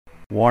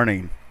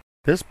Warning: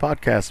 this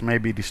podcast may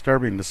be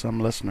disturbing to some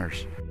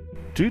listeners.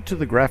 Due to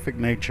the graphic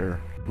nature,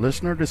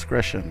 listener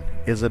discretion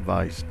is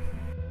advised.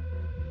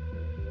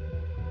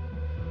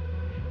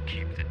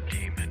 Keep the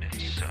demon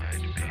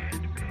inside me.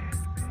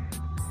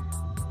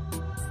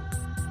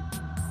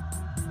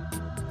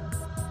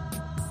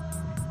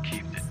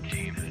 Keep the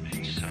demon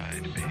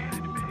inside me.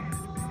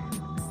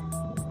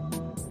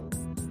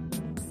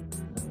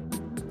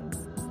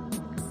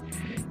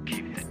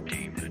 Keep the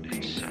demon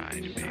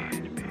inside me.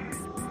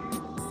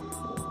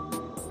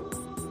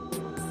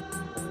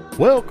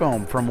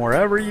 Welcome from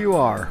wherever you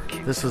are.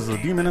 This is The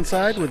Demon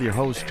Inside with your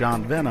host,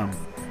 John Venom.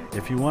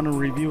 If you want to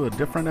review a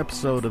different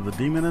episode of The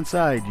Demon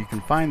Inside, you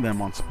can find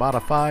them on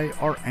Spotify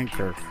or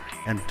Anchor.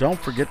 And don't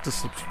forget to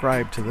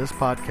subscribe to this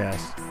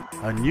podcast.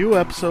 A new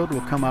episode will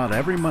come out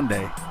every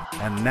Monday.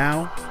 And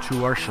now,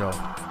 to our show.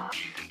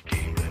 Keep the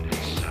demon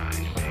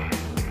inside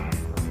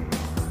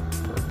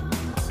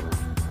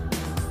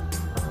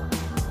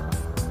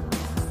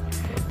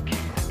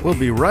me. We'll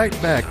be right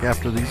back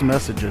after these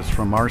messages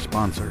from our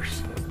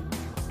sponsors.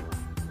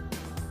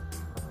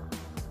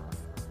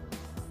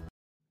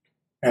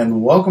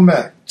 And welcome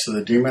back to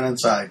The Demon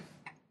Inside.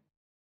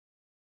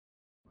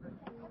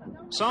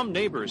 Some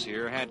neighbors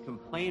here had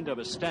complained of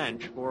a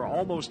stench for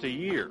almost a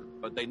year,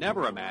 but they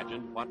never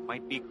imagined what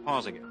might be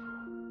causing it.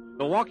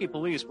 Milwaukee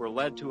police were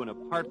led to an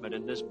apartment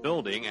in this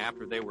building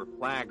after they were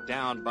flagged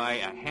down by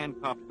a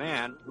handcuffed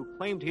man who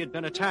claimed he had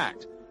been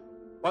attacked.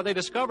 What they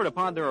discovered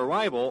upon their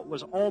arrival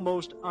was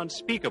almost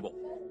unspeakable.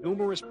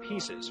 Numerous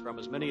pieces from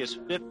as many as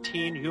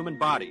 15 human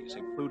bodies,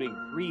 including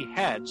 3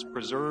 heads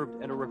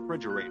preserved in a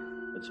refrigerator.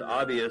 It's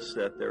obvious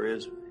that there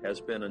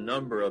has been a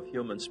number of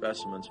human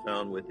specimens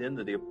found within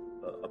the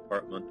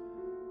apartment,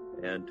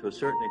 and to a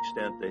certain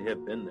extent they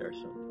have been there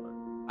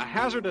sometime. A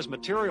hazardous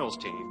materials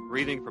team,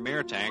 breathing from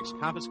air tanks,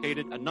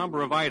 confiscated a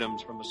number of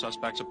items from the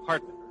suspect's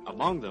apartment.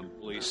 Among them,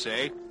 police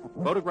say,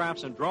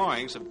 photographs and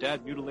drawings of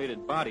dead,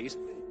 mutilated bodies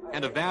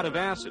and a vat of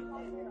acid.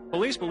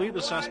 Police believe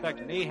the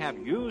suspect may have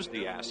used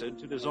the acid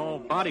to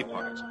dissolve body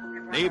parts.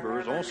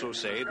 Neighbors also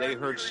say they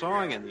heard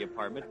sawing in the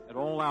apartment at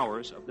all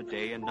hours of the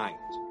day and night.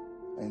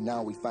 And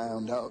now we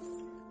found out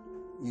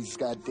he's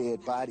got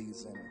dead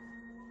bodies in it.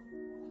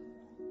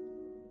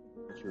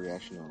 What's your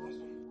reaction on this?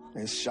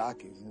 It's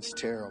shocking. It's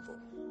terrible.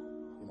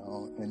 You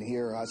know, and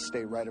here I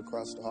stay right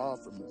across the hall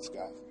from this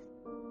guy.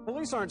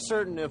 Police aren't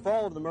certain if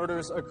all of the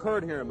murders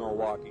occurred here in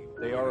Milwaukee.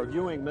 They are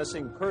reviewing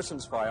missing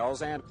persons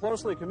files and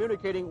closely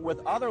communicating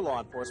with other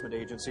law enforcement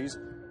agencies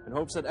in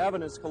hopes that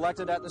evidence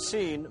collected at the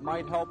scene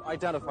might help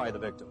identify the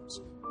victims.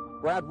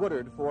 Brad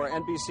Woodard for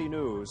NBC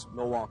News,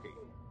 Milwaukee.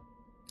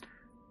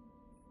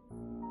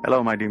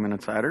 Hello, my Demon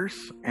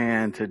Insiders,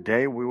 and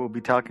today we will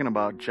be talking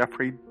about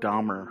Jeffrey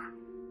Dahmer.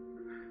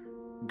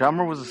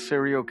 Dahmer was a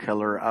serial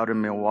killer out in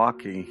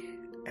Milwaukee,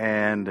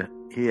 and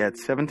he had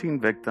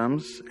 17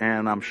 victims,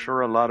 and I'm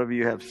sure a lot of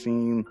you have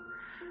seen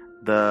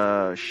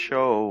the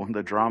show,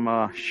 the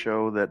drama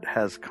show that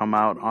has come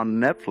out on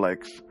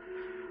Netflix,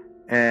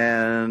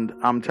 and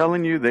I'm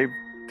telling you, they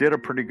did a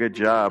pretty good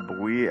job.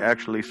 We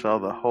actually saw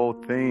the whole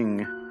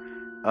thing.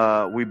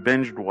 We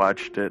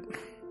binge-watched it,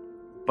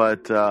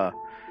 but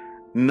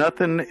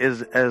nothing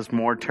is as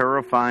more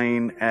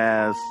terrifying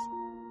as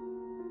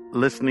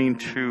listening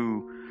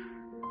to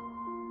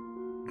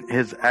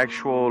his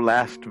actual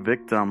last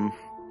victim,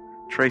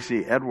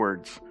 Tracy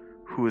Edwards,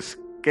 who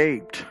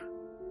escaped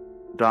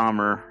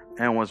Dahmer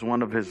and was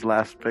one of his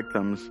last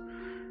victims.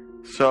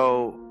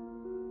 So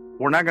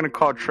we're not going to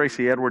call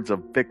Tracy Edwards a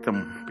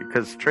victim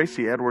because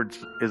Tracy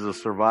Edwards is a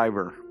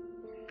survivor.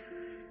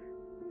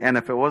 And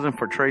if it wasn't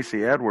for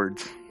Tracy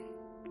Edwards,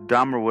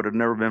 Dahmer would have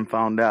never been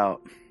found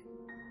out.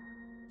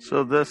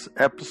 So this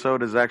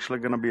episode is actually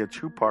going to be a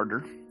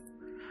 2-parter.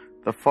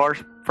 The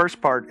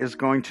first part is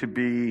going to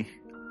be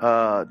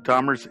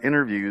Dahmer's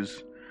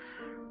interviews.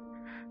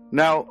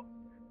 Now,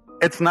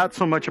 it's not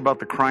so much about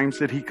the crimes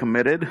that he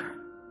committed,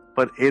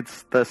 but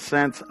it's the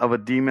sense of a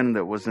demon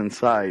that was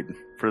inside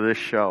for this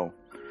show.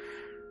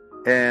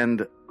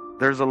 And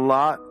there's a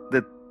lot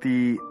that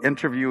the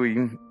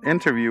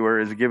interviewer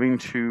is giving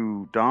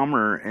to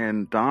Dahmer,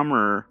 and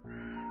Dahmer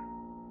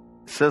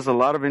says a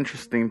lot of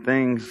interesting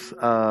things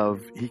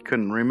of he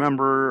couldn't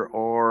remember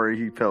or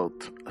he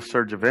felt a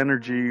surge of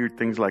energy or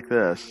things like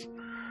this.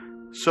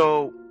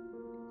 So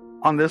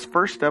on this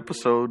first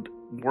episode,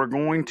 we're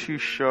going to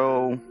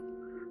show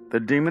the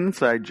demon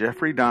inside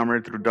Jeffrey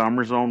Dahmer through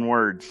Dahmer's own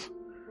words.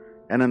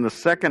 And in the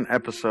second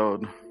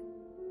episode,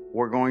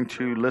 we're going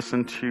to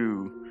listen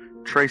to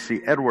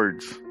Tracy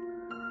Edwards,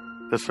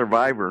 the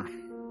survivor,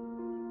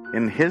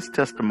 in his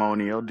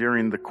testimonial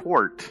during the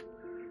court,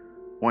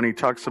 when he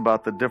talks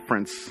about the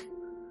difference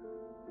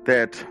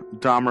that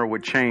Dahmer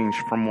would change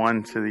from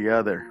one to the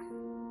other.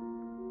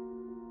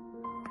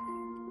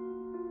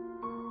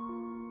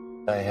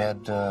 I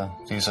had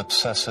these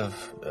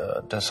obsessive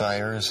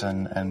desires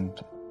and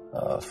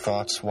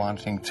thoughts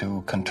wanting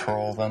to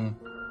control them,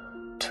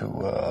 to,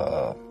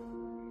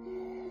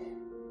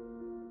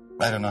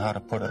 I don't know how to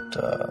put it,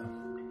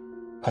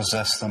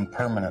 possess them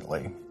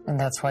permanently. And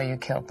that's why you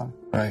killed them.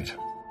 Right.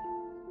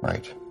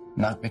 Right.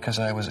 Not because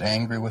I was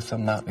angry with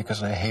them, not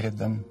because I hated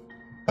them,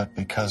 but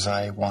because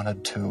I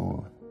wanted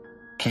to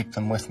keep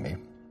them with me.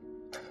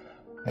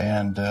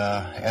 And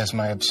as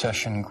my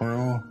obsession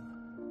grew,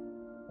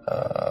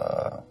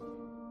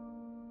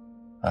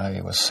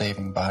 I was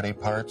saving body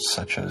parts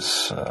such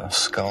as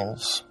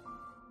skulls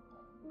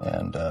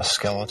and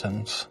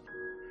skeletons.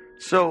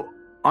 So,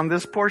 on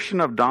this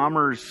portion of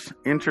Dahmer's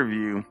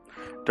interview,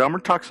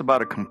 Dahmer talks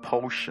about a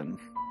compulsion.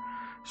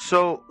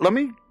 So, let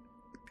me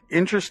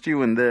interest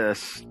you in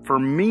this. For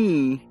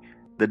me,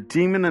 the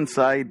demon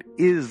inside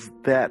is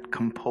that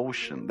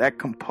compulsion. That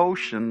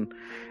compulsion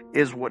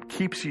is what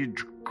keeps you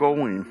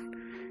going.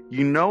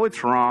 You know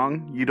it's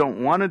wrong. You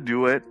don't want to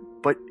do it,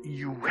 but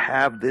you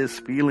have this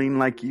feeling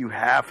like you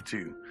have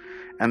to.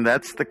 And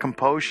that's the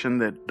compulsion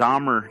that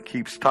Dahmer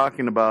keeps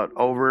talking about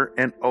over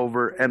and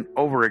over and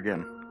over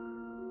again.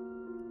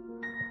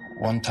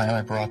 One time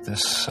I brought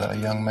this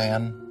young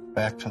man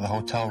back to the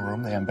hotel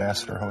room, the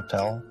Ambassador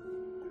Hotel.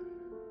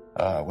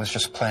 Was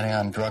just planning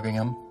on drugging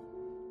him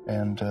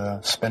and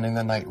spending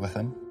the night with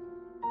him.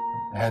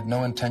 I had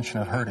no intention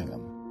of hurting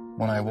him.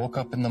 When I woke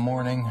up in the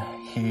morning,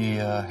 he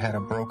had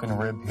a broken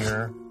rib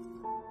here.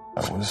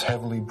 I was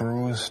heavily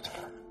bruised.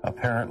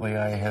 Apparently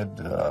I had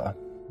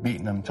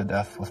beaten him to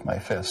death with my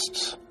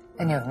fists.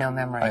 And you have no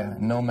memory I of it?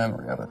 have no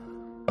memory of it.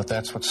 But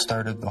that's what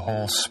started the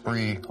whole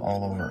spree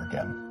all over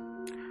again.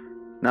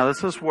 Now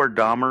this is where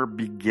Dahmer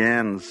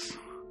begins.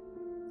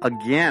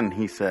 Again,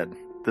 he said.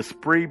 The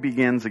spree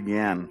begins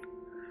again.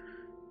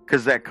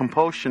 Because that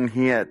compulsion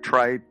he had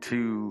tried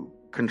to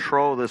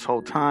control this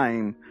whole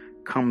time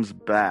comes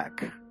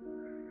back.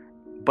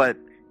 But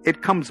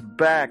it comes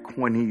back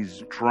when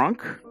he's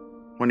drunk,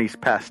 when he's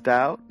passed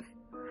out.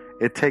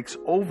 It takes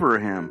over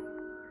him.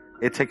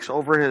 It takes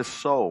over his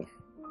soul.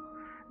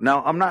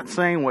 Now, I'm not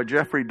saying what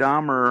Jeffrey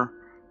Dahmer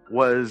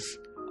was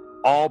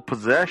all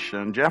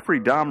possession.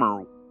 Jeffrey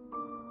Dahmer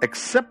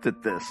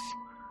accepted this.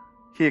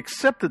 He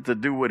accepted to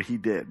do what he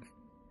did.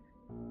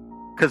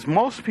 Because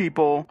most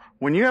people,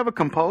 when you have a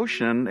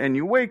compulsion and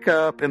you wake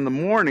up in the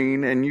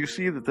morning and you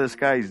see that this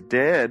guy's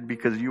dead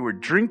because you were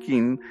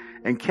drinking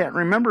and can't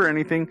remember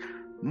anything,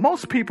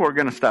 most people are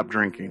going to stop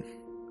drinking.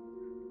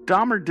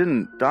 Dahmer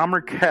didn't.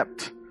 Dahmer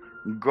kept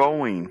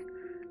going.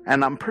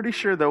 And I'm pretty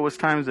sure there was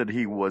times that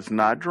he was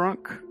not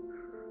drunk,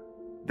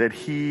 that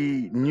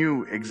he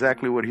knew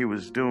exactly what he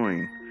was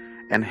doing.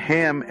 And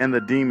him and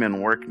the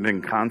demon worked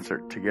in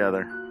concert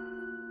together.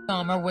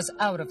 Dahmer was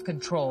out of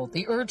control.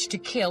 The urge to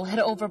kill had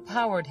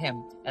overpowered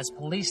him. As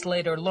police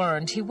later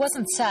learned, he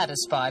wasn't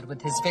satisfied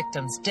with his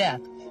victim's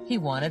death. He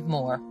wanted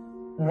more.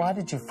 Why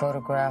did you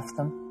photograph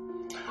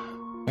them?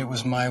 It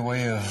was my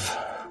way of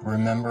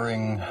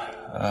remembering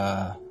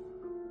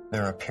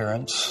their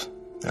appearance,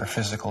 their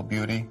physical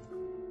beauty.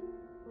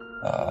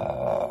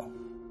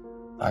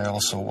 I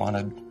also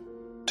wanted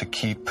to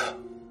keep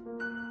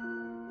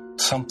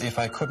something. If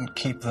I couldn't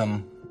keep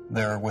them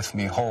there with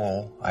me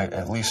whole,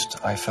 at least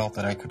I felt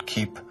that I could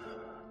keep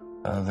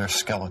their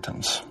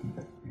skeletons.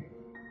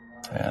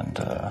 And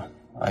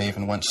I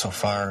even went so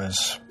far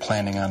as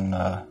planning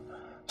on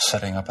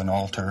setting up an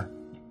altar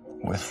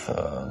with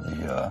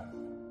the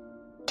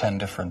 10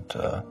 different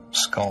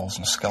skulls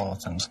and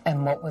skeletons.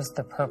 And what was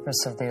the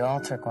purpose of the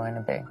altar going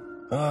to be?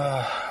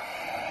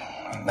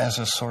 As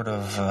a sort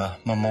of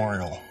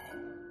memorial.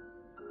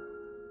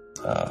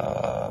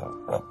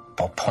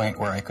 A point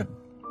where I could,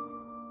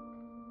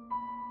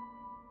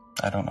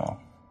 I don't know.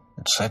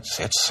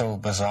 It's so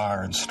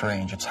bizarre and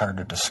strange, it's hard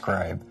to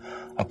describe.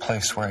 A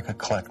place where I could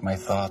collect my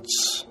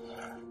thoughts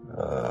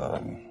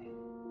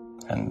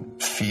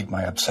and feed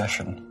my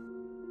obsession.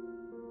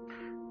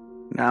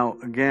 Now,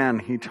 again,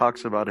 he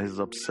talks about his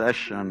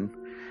obsession,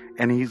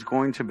 and he's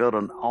going to build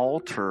an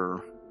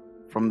altar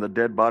from the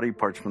dead body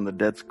parts, from the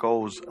dead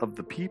skulls of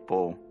the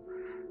people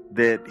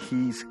that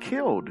he's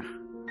killed.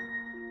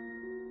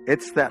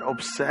 It's that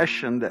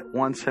obsession that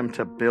wants him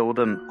to build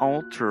an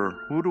altar.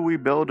 Who do we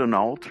build an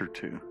altar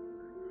to?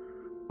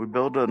 We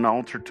build an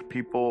altar to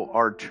people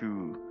or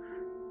to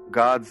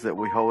gods that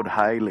we hold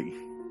highly.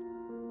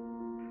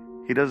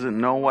 He doesn't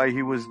know why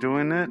he was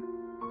doing it,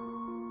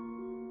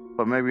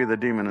 but maybe the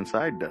demon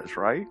inside does,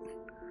 right?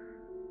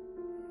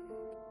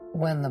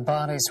 When the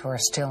bodies were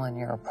still in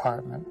your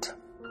apartment,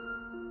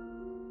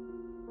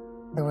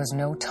 there was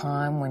no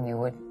time when you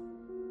would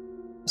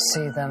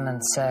see them and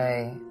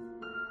say,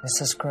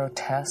 "This is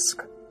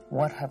grotesque.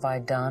 What have I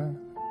done?"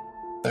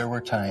 There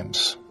were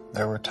times,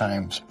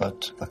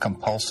 but the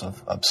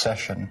compulsive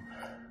obsession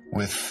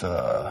with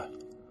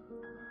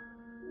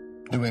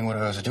doing what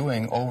I was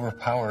doing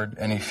overpowered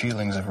any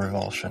feelings of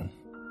revulsion.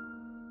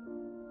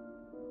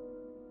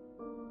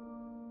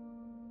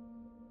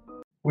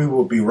 We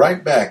will be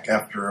right back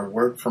after a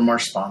word from our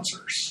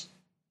sponsors.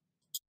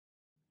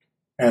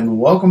 And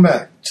welcome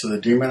back to The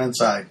Demon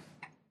Inside.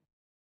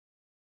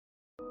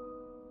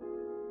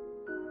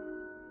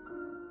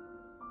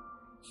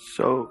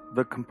 So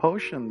the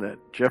compulsion that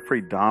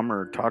Jeffrey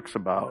Dahmer talks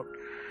about,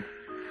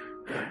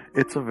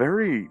 it's a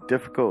very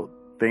difficult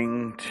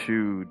thing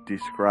to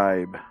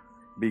describe.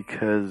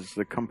 because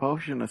the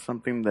compulsion is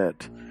something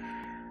that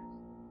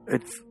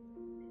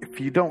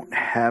if you don't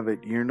have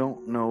it, you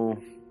don't know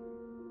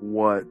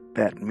what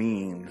that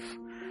means.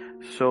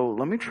 So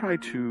let me try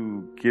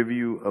to give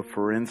you a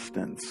for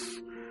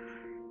instance.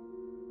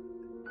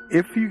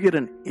 If you get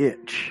an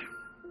itch,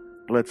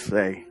 let's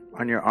say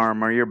on your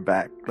arm or your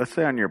back, let's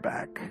say on your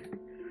back,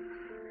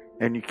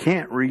 and you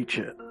can't reach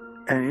it,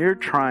 and you're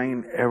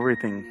trying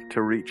everything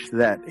to reach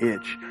that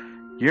itch,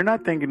 you're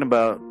not thinking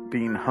about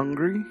being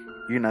hungry,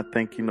 you're not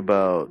thinking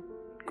about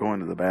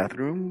going to the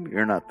bathroom,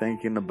 you're not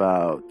thinking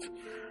about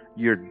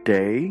your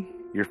day,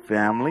 your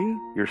family,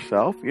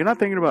 yourself, you're not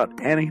thinking about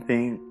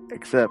anything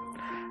except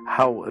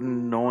how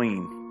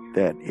annoying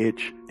that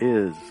itch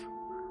is.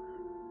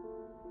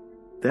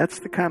 That's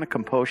the kind of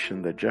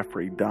compulsion that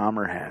Jeffrey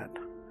Dahmer had.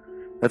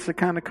 That's the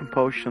kind of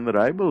compulsion that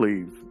I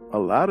believe a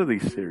lot of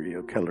these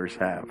serial killers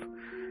have,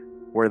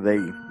 where they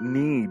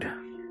need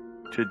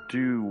to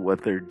do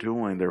what they're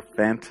doing, their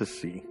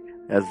fantasy,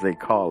 as they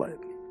call it.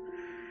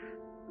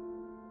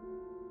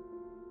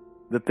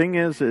 The thing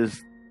is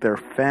their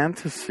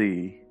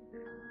fantasy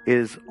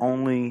is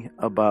only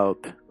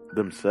about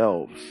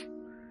themselves.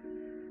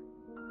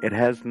 It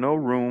has no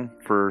room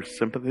for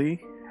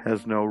sympathy,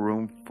 has no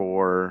room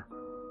for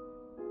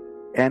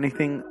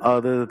anything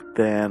other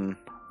than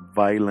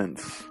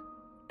violence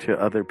to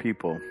other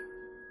people.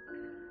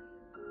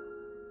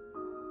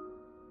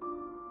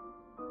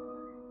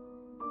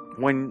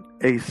 When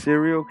a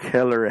serial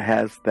killer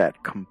has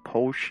that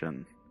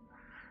compulsion,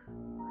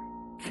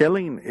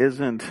 killing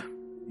isn't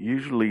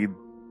usually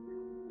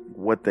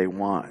what they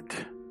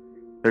want.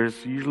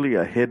 There's usually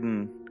a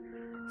hidden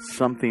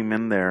something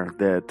in there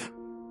that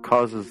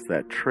causes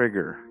that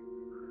trigger.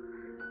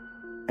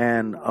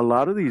 And a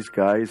lot of these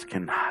guys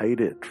can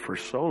hide it for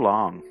so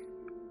long.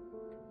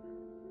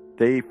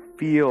 They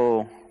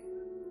feel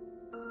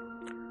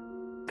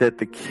that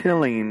the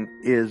killing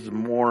is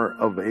more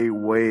of a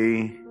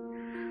way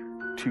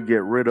to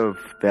get rid of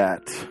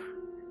that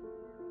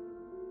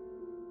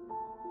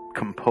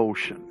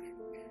compulsion.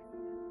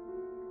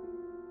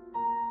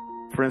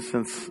 For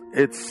instance,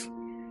 it's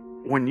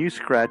when you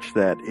scratch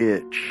that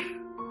itch,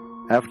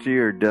 after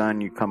you're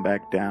done, you come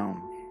back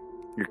down.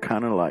 You're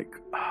kind of like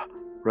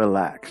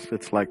relaxed.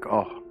 It's like,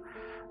 oh,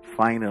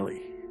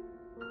 finally.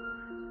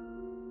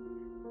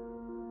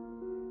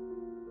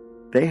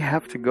 They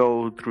have to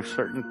go through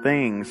certain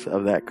things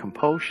of that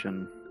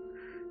compulsion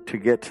to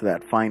get to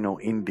that final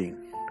ending.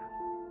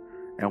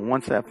 And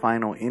once that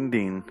final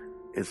ending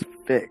is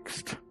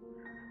fixed,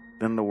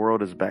 then the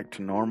world is back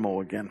to normal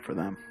again for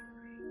them.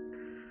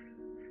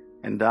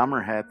 And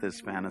Dahmer had this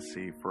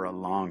fantasy for a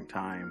long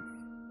time.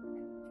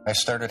 I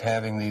started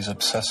having these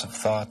obsessive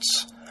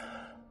thoughts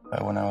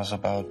when I was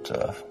about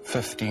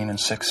 15 and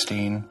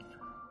 16,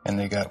 and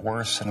they got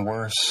worse and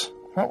worse.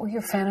 What were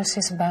your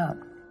fantasies about?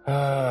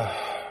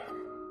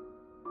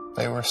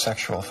 They were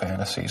sexual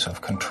fantasies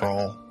of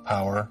control,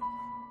 power,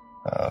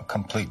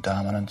 complete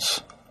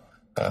dominance.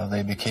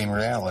 They became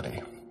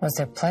reality. Was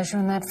there pleasure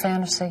in that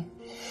fantasy?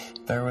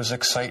 There was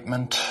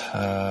excitement,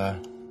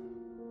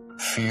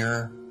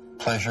 fear,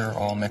 pleasure,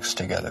 all mixed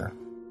together.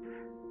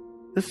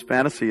 This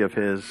fantasy of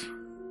his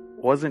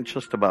wasn't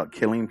just about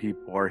killing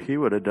people, or he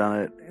would have done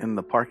it in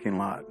the parking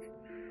lot.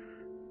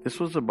 This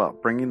was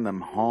about bringing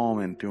them home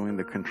and doing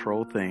the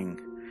control thing.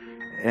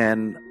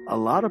 And a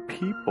lot of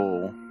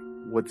people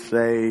would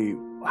say,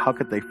 how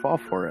could they fall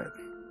for it?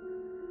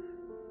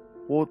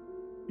 Well,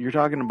 you're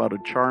talking about a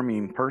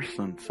charming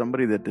person,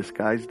 somebody that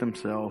disguised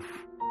himself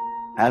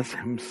as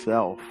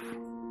himself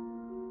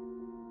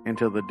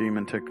until the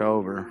demon took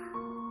over.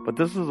 But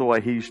this is the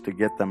way he used to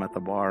get them at the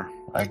bar.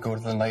 I'd go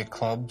to the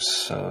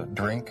nightclubs,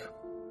 drink,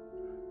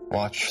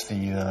 watch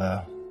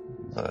the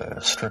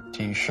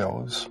striptease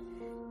shows.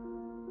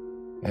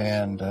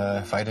 And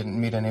if I didn't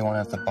meet anyone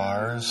at the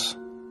bars,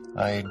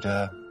 I'd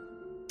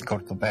go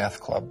to the bath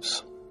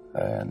clubs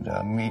and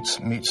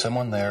meet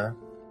someone there,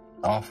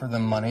 offer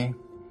them money,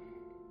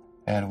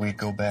 and we'd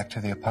go back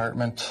to the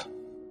apartment,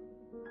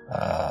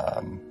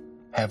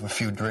 have a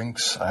few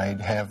drinks.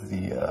 I'd have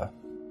the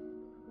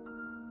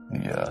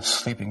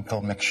sleeping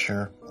pill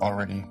mixture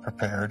already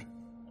prepared.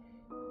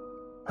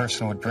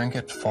 Person would drink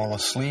it, fall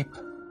asleep,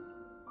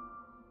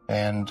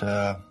 and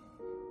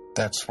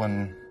that's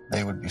when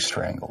they would be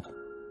strangled.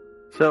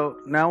 So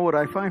now what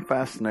I find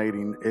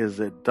fascinating is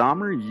that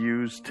Dahmer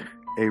used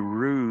a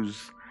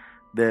ruse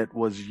that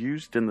was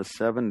used in the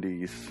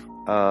 70s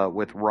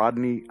with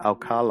Rodney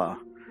Alcala.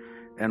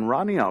 And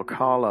Rodney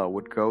Alcala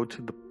would go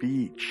to the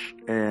beach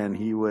and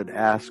he would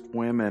ask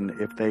women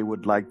if they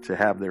would like to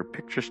have their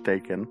pictures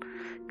taken,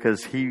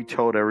 because he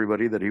told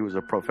everybody that he was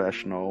a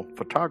professional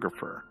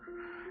photographer.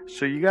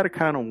 So you got to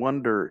kind of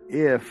wonder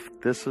if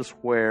this is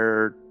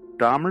where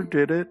Dahmer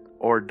did it,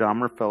 or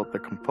Dahmer felt the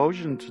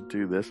compulsion to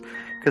do this,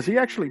 because he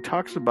actually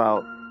talks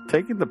about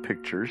taking the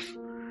pictures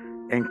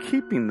and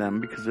keeping them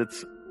because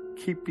it's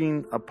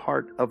keeping a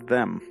part of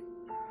them.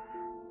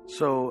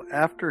 So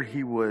after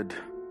he would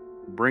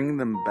bring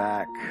them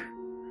back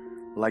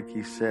like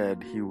he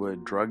said, he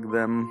would drug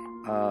them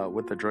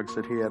with the drugs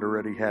that he had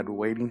already had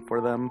waiting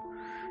for them.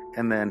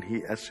 And then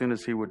as soon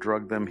as he would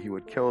drug them, he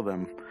would kill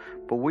them.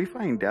 But we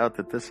find out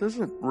that this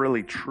isn't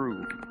really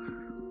true.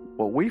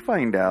 What we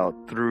find out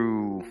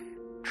through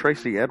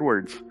Tracy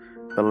Edwards,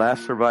 the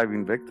last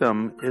surviving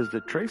victim, is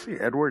that Tracy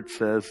Edwards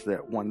says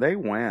that when they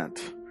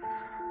went,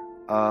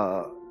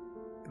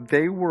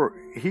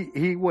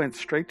 he went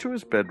straight to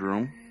his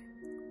bedroom.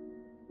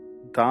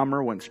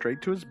 Dahmer went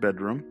straight to his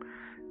bedroom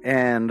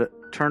and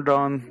turned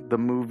on the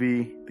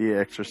movie The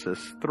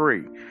Exorcist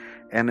 3.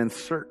 And in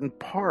certain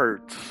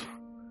parts,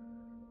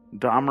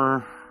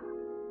 Dahmer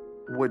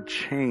would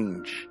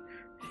change.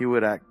 He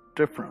would act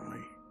differently.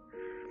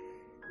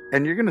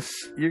 And you're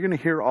gonna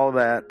hear all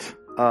that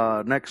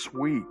next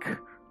week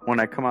when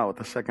I come out with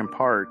the second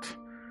part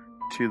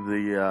to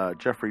the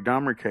Jeffrey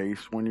Dahmer case,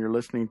 when you're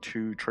listening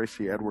to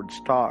Tracy Edwards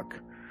talk.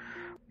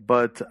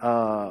 But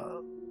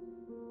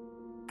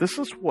this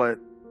is what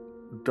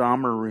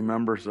Dahmer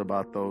remembers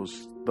about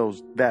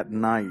that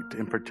night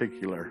in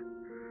particular.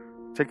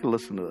 Take a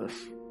listen to this.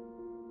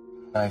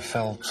 I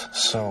felt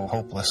so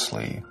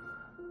hopelessly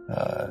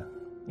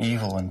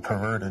evil and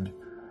perverted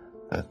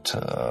that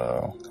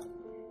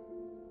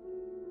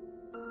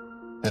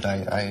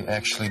I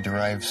actually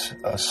derived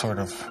a sort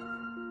of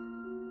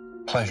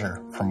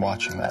pleasure from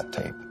watching that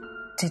tape.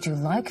 Did you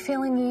like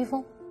feeling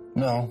evil?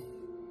 No,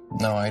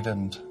 I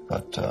didn't.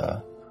 But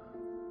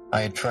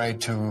I had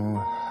tried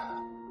to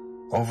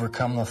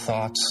overcome the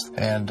thoughts,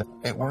 and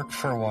it worked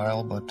for a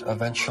while, but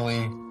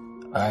eventually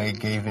I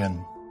gave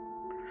in.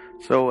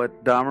 So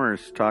what Dahmer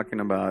is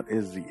talking about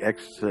is The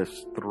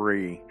Exorcist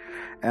 3.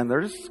 And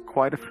there's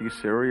quite a few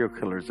serial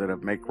killers that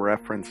have make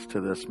reference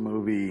to this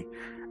movie.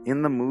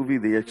 In the movie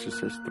The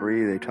Exorcist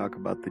 3, they talk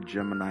about the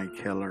Gemini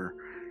killer.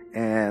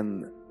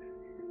 And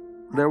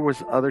there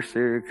was other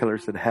serial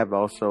killers that have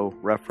also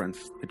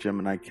referenced the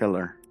Gemini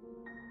killer.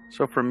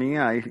 So for me,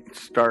 I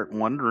start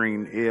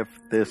wondering if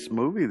this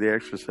movie, The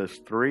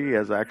Exorcist 3,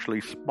 has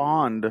actually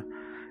spawned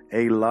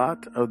a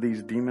lot of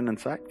these demon and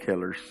psych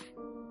killers.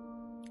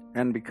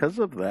 And because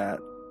of that,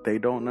 they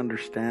don't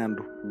understand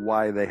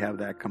why they have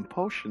that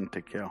compulsion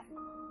to kill.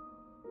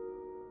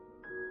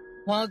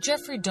 While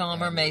Jeffrey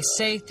Dahmer may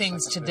say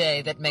things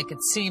today that make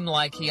it seem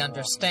like he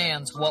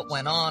understands what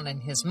went on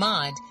in his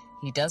mind,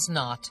 he does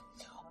not.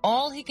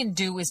 All he can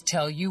do is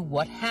tell you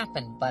what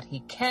happened, but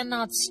he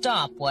cannot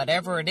stop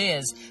whatever it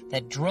is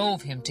that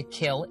drove him to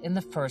kill in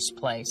the first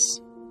place.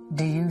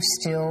 Do you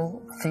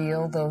still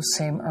feel those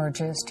same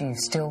urges? Do you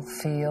still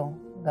feel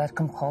that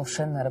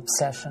compulsion, that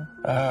obsession?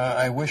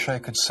 I wish I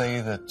could say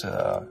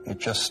that it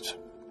just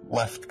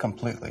left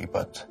completely,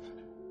 but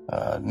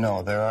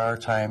no, there are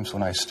times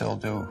when I still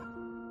do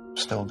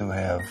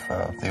have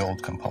the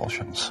old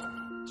compulsions.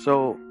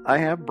 So I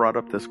have brought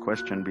up this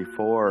question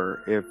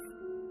before. If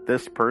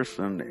this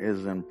person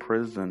is in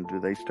prison, do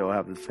they still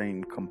have the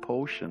same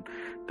compulsion?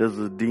 Does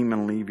the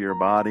demon leave your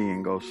body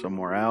and go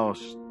somewhere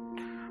else?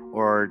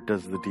 Or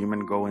does the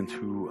demon go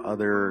into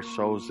other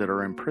souls that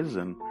are in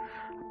prison?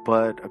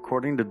 But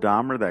according to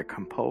Dahmer, that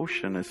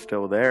compulsion is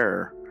still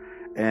there.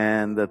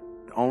 And the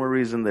only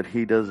reason that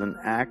he doesn't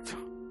act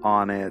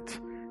on it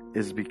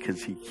is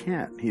because he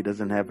can't. He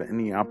doesn't have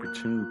any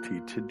opportunity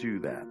to do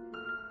that.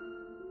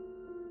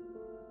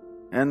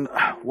 And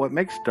what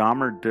makes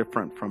Dahmer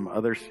different from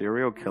other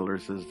serial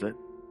killers is that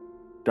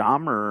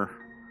Dahmer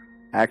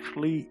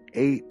actually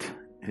ate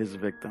his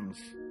victims.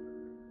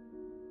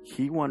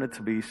 He wanted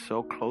to be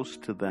so close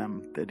to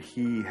them that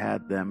he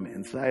had them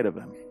inside of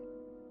him.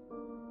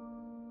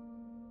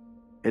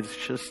 It's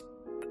just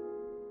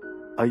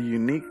a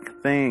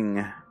unique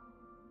thing,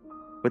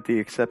 with the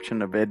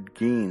exception of Ed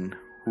Gein,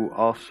 who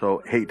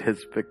also ate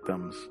his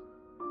victims.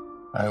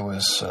 I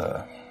was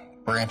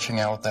branching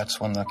out. That's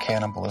when the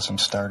cannibalism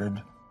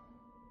started,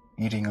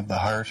 eating of the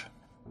heart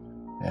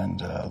and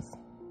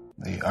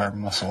the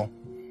arm muscle.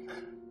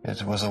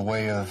 It was a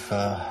way of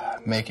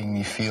making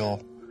me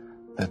feel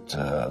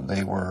that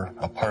they were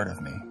a part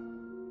of me.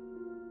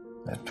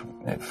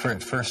 At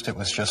first it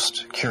was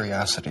just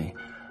curiosity,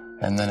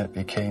 and then it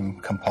became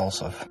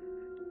compulsive.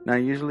 Now,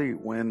 usually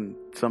when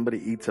somebody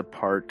eats a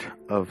part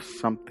of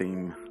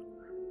something,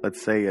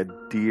 let's say a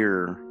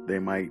deer, they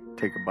might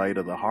take a bite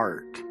of the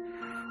heart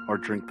or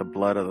drink the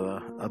blood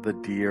of the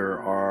deer.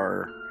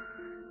 Or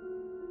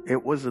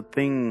it was a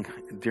thing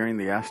during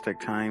the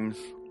Aztec times,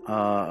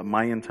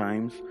 Mayan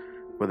times,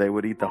 where they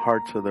would eat the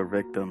hearts of their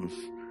victims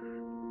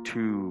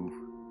to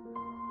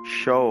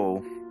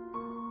show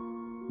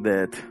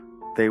that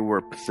they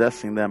were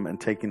possessing them and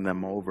taking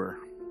them over.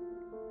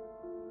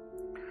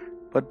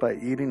 But by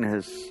eating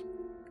his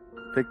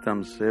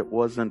victims, it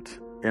wasn't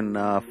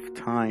enough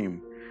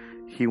time.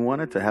 He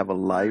wanted to have a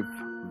live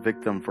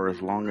victim for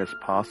as long as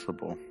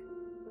possible.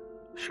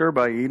 Sure,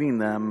 by eating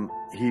them,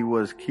 he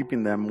was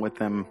keeping them with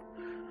him,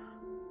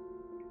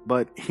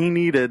 but he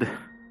needed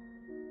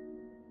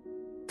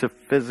to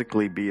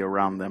physically be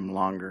around them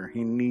longer.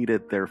 He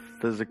needed their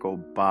physical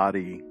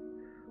body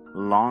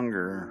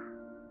longer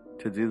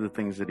to do the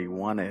things that he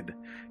wanted.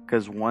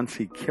 Because once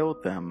he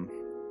killed them,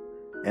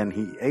 and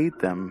he ate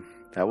them,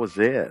 that was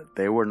it.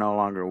 They were no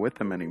longer with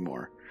him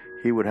anymore.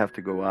 He would have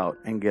to go out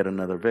and get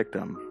another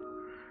victim.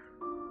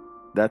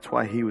 That's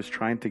why he was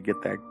trying to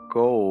get that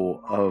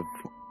goal of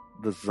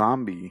the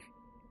zombie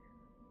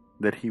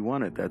that he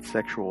wanted, that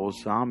sexual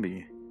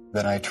zombie.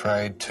 Then I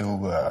tried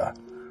to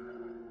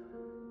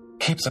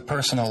keep the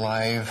person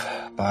alive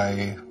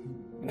by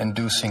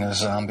inducing a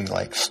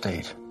zombie-like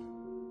state.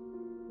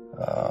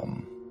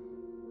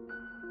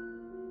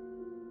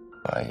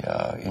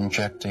 By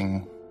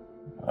injecting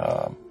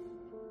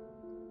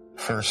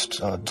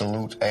first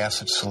dilute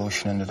acid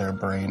solution into their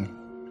brain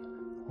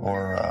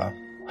or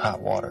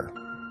hot water.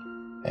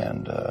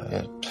 And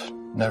it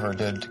never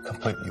did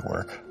completely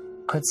work.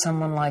 Could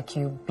someone like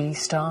you be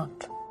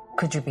stopped?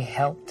 Could you be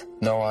helped?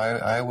 No,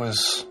 I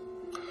was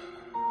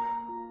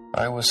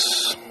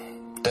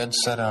dead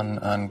set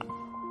on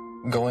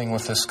going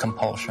with this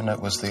compulsion.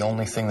 It was the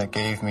only thing that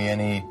gave me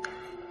any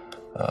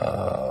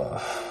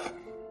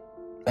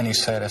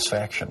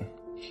satisfaction.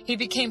 He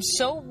became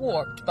so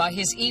warped by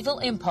his evil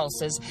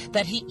impulses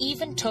that he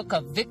even took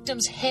a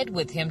victim's head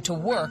with him to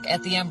work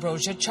at the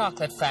Ambrosia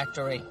chocolate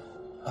factory.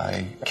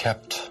 I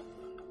kept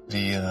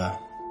the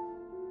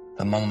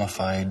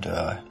mummified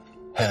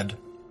head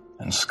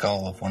and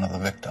skull of one of the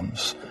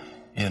victims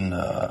in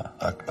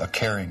a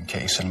carrying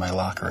case in my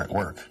locker at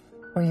work.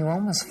 Were you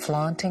almost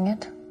flaunting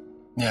it?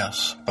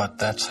 Yes, but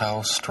that's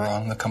how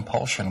strong the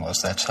compulsion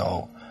was. That's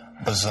how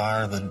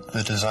bizarre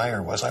the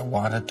desire was. I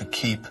wanted to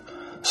keep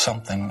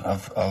something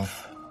of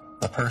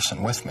the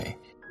person with me.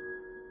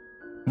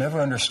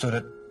 Never understood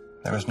it.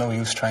 There was no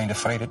use trying to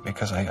fight it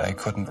because I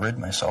couldn't rid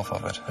myself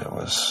of it. It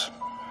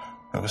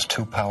was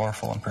too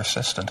powerful and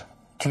persistent.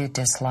 Do you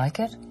dislike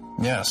it?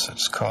 Yes,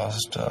 it's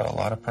caused a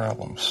lot of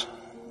problems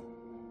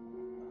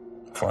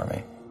for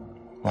me.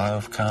 A lot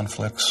of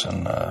conflicts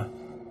and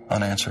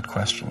unanswered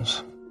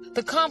questions.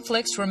 The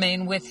conflicts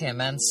remain with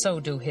him, and so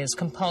do his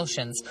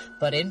compulsions.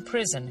 But in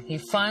prison, he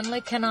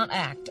finally cannot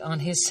act on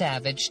his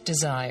savage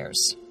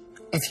desires.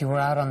 If you were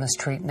out on the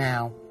street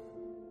now,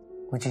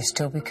 would you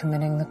still be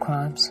committing the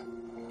crimes?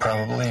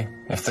 Probably.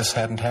 If this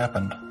hadn't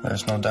happened,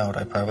 there's no doubt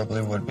I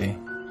probably would be.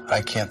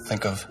 I can't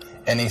think of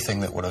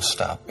anything that would have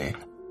stopped me.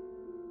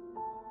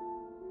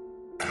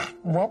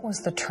 What was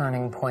the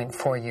turning point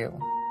for you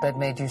that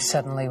made you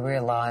suddenly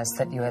realize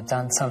that you had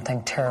done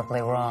something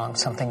terribly wrong,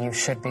 something you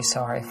should be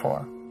sorry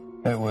for?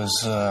 It was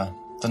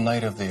the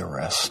night of the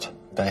arrest.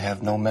 I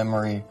have no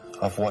memory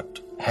of what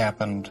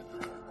happened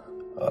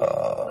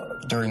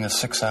during the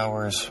 6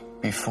 hours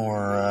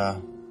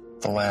before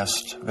the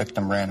last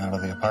victim ran out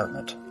of the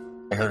apartment.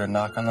 I heard a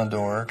knock on the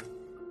door,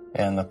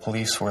 and the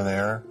police were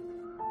there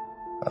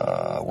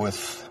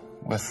with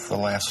the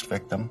last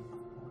victim.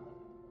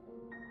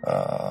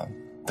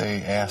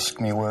 They asked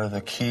me where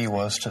the key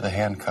was to the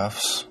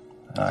handcuffs.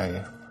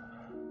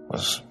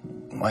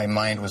 My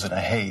mind was in a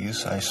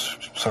haze. I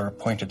sort of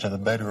pointed to the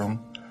bedroom,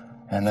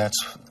 and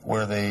that's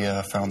where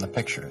they found the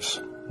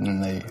pictures.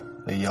 And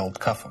they yelled,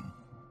 "Cuff him."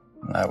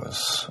 And I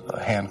was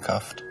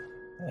handcuffed.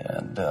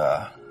 And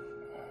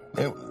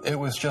it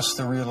was just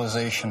the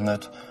realization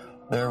that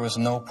there was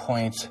no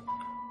point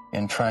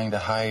in trying to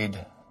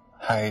hide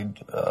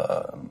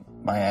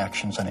my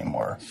actions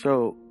anymore.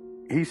 So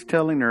he's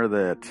telling her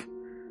that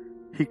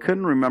he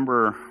couldn't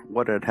remember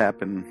what had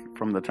happened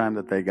from the time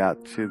that they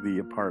got to the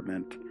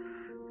apartment.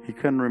 He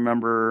couldn't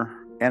remember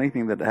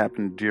anything that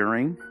happened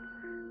during,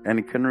 and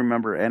he couldn't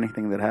remember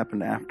anything that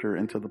happened after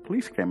until the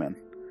police came in.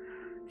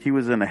 He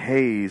was in a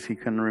haze. He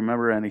couldn't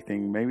remember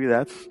anything. Maybe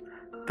that's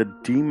the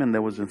demon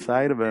that was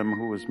inside of him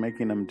who was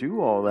making him do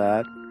all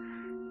that.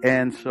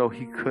 And so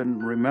he couldn't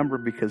remember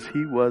because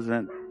he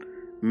wasn't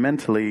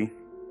mentally,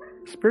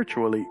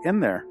 spiritually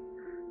in there.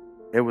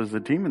 It was the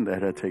demon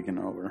that had taken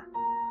over.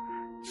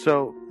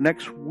 So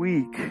next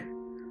week,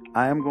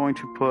 I am going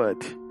to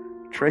put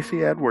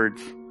Tracy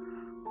Edwards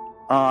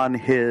on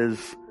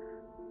his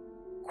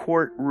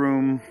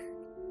courtroom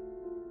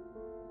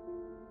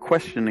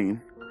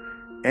questioning.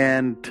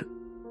 And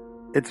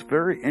it's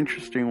very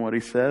interesting what he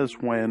says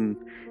when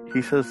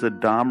he says that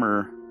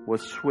Dahmer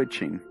was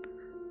switching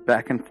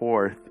back and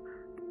forth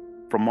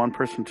from one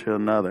person to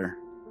another.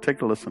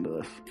 Take a listen to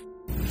this.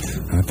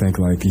 I think,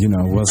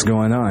 what's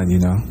going on,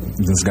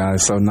 This guy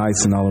is so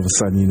nice, and all of a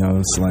sudden,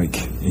 it's like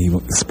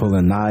he's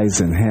pulling knives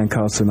and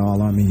handcuffs and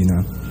all on me,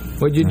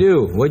 What'd you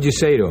do? What'd you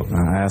say to him?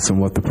 I asked him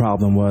what the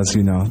problem was,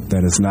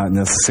 that it's not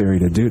necessary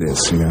to do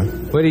this,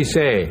 What'd he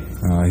say?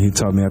 He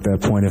told me at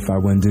that point if I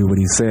wouldn't do what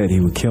he said, he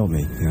would kill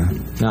me,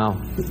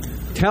 Now,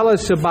 tell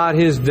us about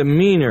his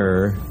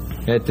demeanor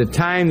at the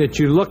time that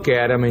you look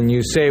at him and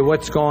you say,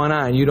 what's going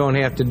on? You don't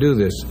have to do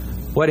this.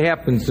 What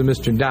happens to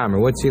Mr. Dahmer?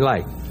 What's he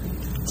like?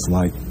 It's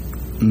like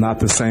not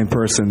the same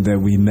person that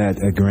we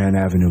met at Grand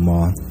Avenue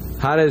Mall.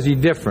 How does he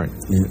different?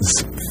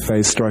 His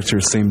face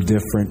structure seemed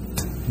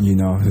different.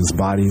 His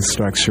body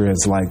structure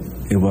is like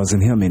it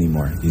wasn't him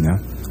anymore,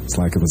 It's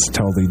like it was a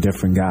totally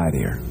different guy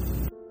there.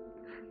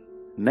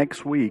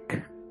 Next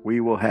week, we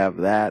will have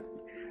that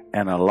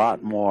and a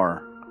lot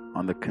more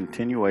on the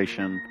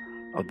continuation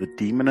of the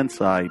demon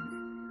inside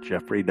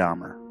Jeffrey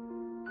Dahmer.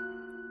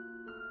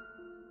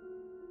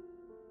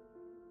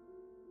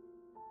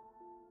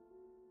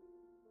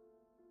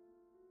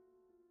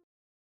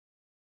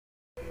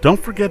 Don't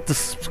forget to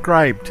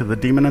subscribe to The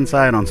Demon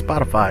Inside on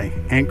Spotify,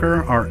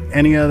 Anchor, or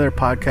any other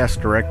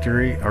podcast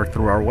directory, or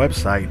through our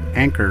website,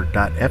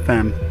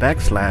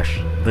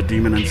 anchor.fm/The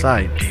Demon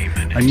Inside.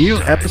 A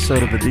new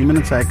episode of The Demon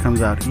Inside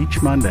comes out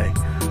each Monday.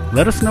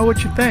 Let us know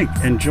what you think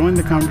and join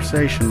the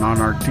conversation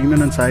on our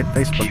Demon Inside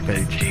Facebook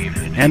page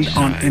and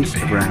on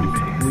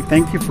Instagram. We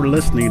thank you for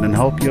listening and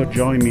hope you'll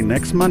join me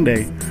next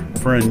Monday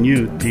for a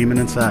new Demon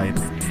Inside.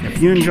 If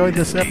you enjoyed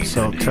this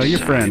episode, tell your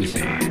friends.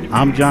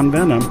 I'm John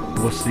Venom.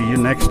 We'll see you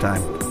next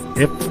time,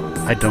 if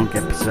I don't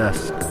get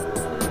possessed.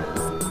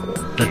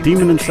 The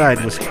Demon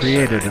Inside was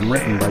created and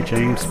written by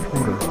James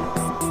Porter.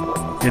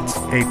 It's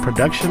a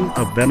production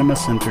of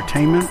Venomous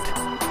Entertainment.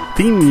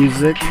 Theme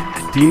music,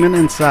 Demon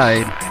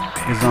Inside,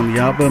 is on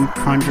the album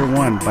Conjure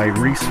One by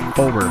Reese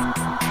Fulber.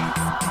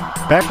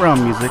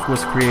 Background music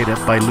was created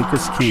by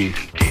Lucas King.